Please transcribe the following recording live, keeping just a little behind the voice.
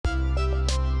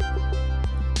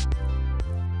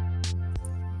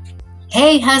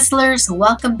Hey, hustlers,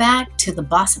 welcome back to the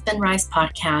Boss Up and Rise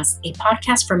podcast, a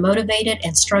podcast for motivated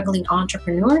and struggling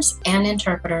entrepreneurs and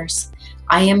interpreters.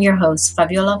 I am your host,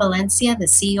 Faviola Valencia, the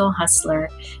CEO Hustler.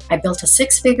 I built a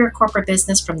six-figure corporate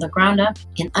business from the ground up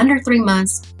in under 3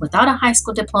 months without a high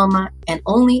school diploma and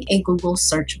only a Google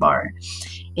search bar.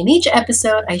 In each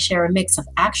episode, I share a mix of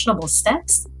actionable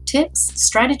steps, tips,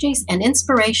 strategies, and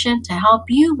inspiration to help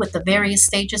you with the various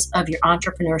stages of your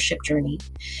entrepreneurship journey.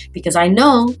 Because I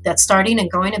know that starting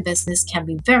and growing a business can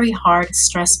be very hard,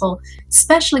 stressful,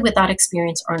 especially without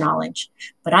experience or knowledge.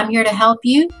 But I'm here to help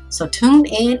you, so tune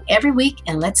in every week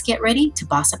and let's get ready to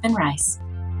boss up and rise.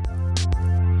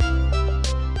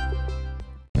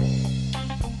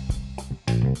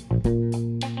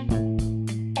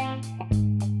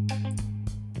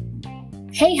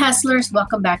 Hey hustlers,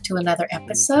 welcome back to another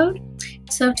episode.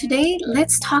 So today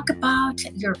let's talk about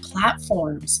your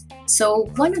platforms. So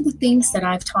one of the things that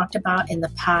I've talked about in the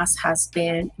past has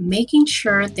been making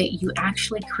sure that you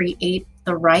actually create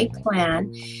the right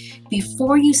plan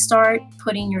before you start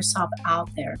putting yourself out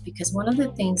there. Because one of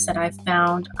the things that I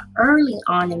found early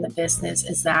on in the business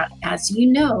is that, as you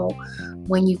know,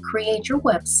 when you create your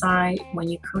website, when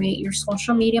you create your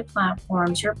social media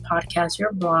platforms, your podcast,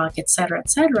 your blog, etc.,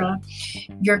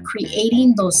 you're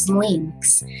creating those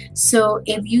links. So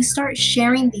if you start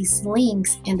sharing these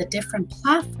links in the different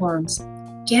platforms,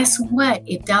 guess what?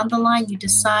 If down the line you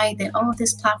decide that,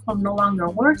 this platform no longer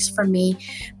works for me,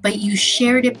 but you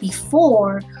shared it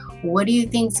before, what do you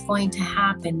think is going to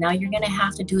happen? Now you're going to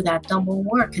have to do that double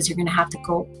work because you're going to have to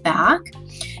go back,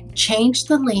 change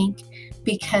the link,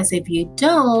 because if you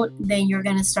don't, then you're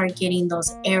going to start getting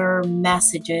those error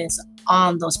messages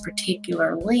on those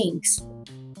particular links.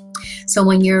 So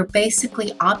when you're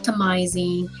basically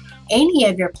optimizing any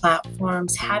of your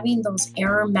platforms, having those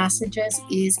error messages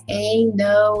is a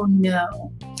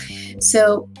no.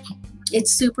 So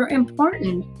it's super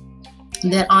important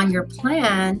that on your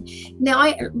plan.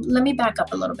 Now, let me back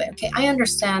up a little bit. Okay, I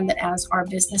understand that as our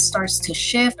business starts to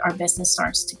shift, our business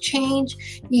starts to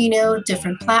change,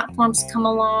 different platforms come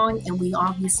along, and we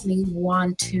obviously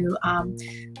want to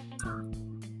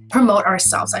promote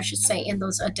ourselves, I should say, in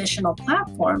those additional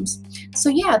platforms. So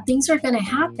yeah, things are going to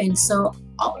happen. So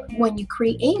when you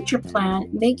create your plan,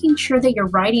 making sure that you're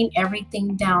writing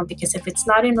everything down, because if it's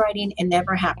not in writing, it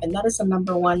never happened. That is the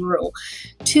number one rule.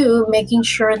 2, making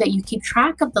sure that you keep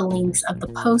track of the links of the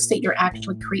posts that you're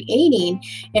actually creating.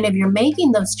 And if you're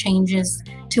making those changes,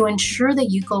 to ensure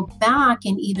that you go back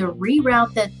and either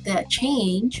reroute that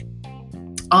change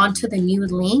onto the new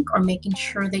link, or making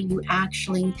sure that you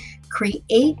actually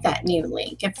create that new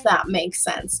link, if that makes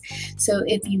sense. So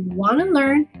if you want to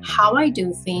learn how I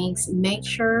do things, make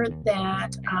sure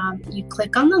that you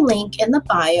click on the link in the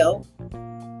bio.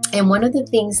 And one of the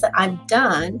things that I've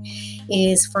done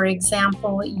is, for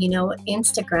example,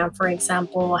 Instagram, for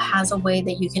example, has a way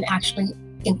that you can actually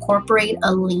incorporate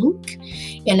a link.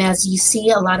 And as you see,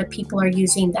 a lot of people are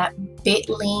using that bit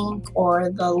link or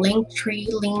the Linktree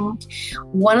link.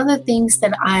 One of the things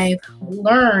that I've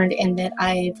learned and that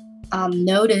I've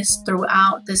noticed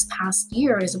throughout this past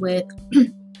year is with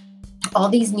all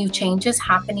these new changes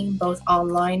happening both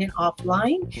online and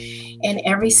offline. And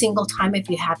every single time, if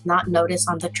you have not noticed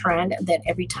on the trend, that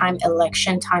every time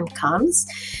election time comes,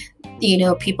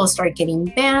 people start getting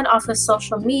banned off of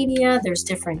social media. There's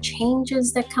different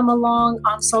changes that come along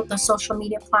on the social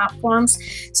media platforms.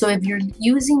 So if you're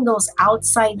using those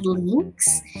outside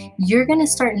links, you're going to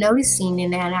start noticing,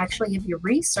 and actually if you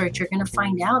research, you're going to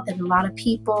find out that a lot of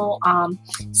people,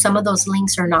 some of those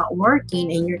links are not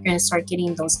working, and you're going to start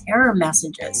getting those error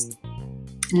messages.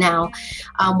 Now,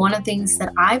 one of the things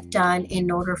that I've done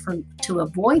in order to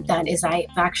avoid that is I've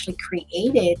actually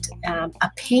created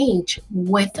a page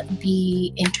with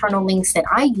the internal links that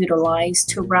I utilize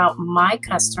to route my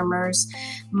customers,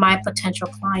 my potential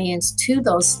clients to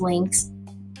those links.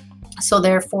 So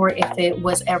therefore, if it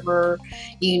was ever,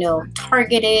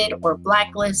 targeted or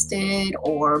blacklisted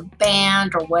or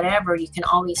banned or whatever, you can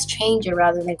always change it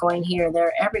rather than going here,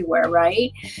 there, everywhere,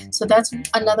 right? So that's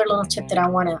another little tip that I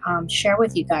want to share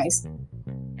with you guys.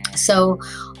 So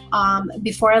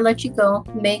before I let you go,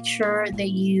 make sure that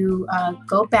you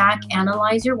go back,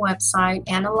 analyze your website,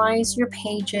 analyze your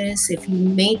pages. If you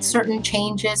made certain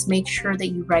changes, make sure that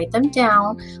you write them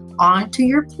down onto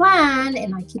your plan.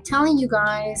 And I keep telling you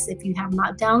guys, if you have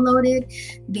not downloaded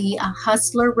the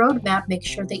Hustler Roadmap, make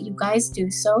sure that you guys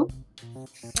do so.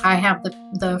 I have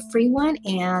the free one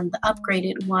and the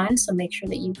upgraded one. So make sure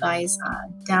that you guys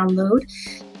download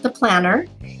the planner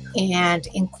and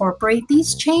incorporate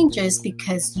these changes,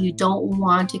 because you don't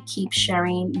want to keep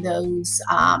sharing those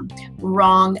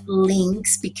wrong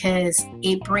links, because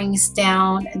it brings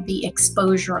down the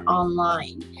exposure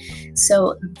online.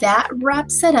 So that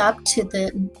wraps it up to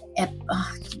the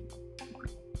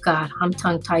God, I'm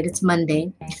tongue tied. It's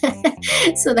Monday.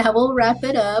 So that will wrap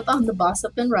it up on the Boss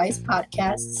Up and Rise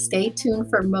podcast. Stay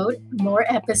tuned for more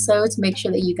episodes. Make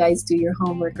sure that you guys do your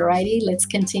homework. Alrighty, let's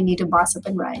continue to boss up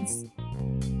and rise.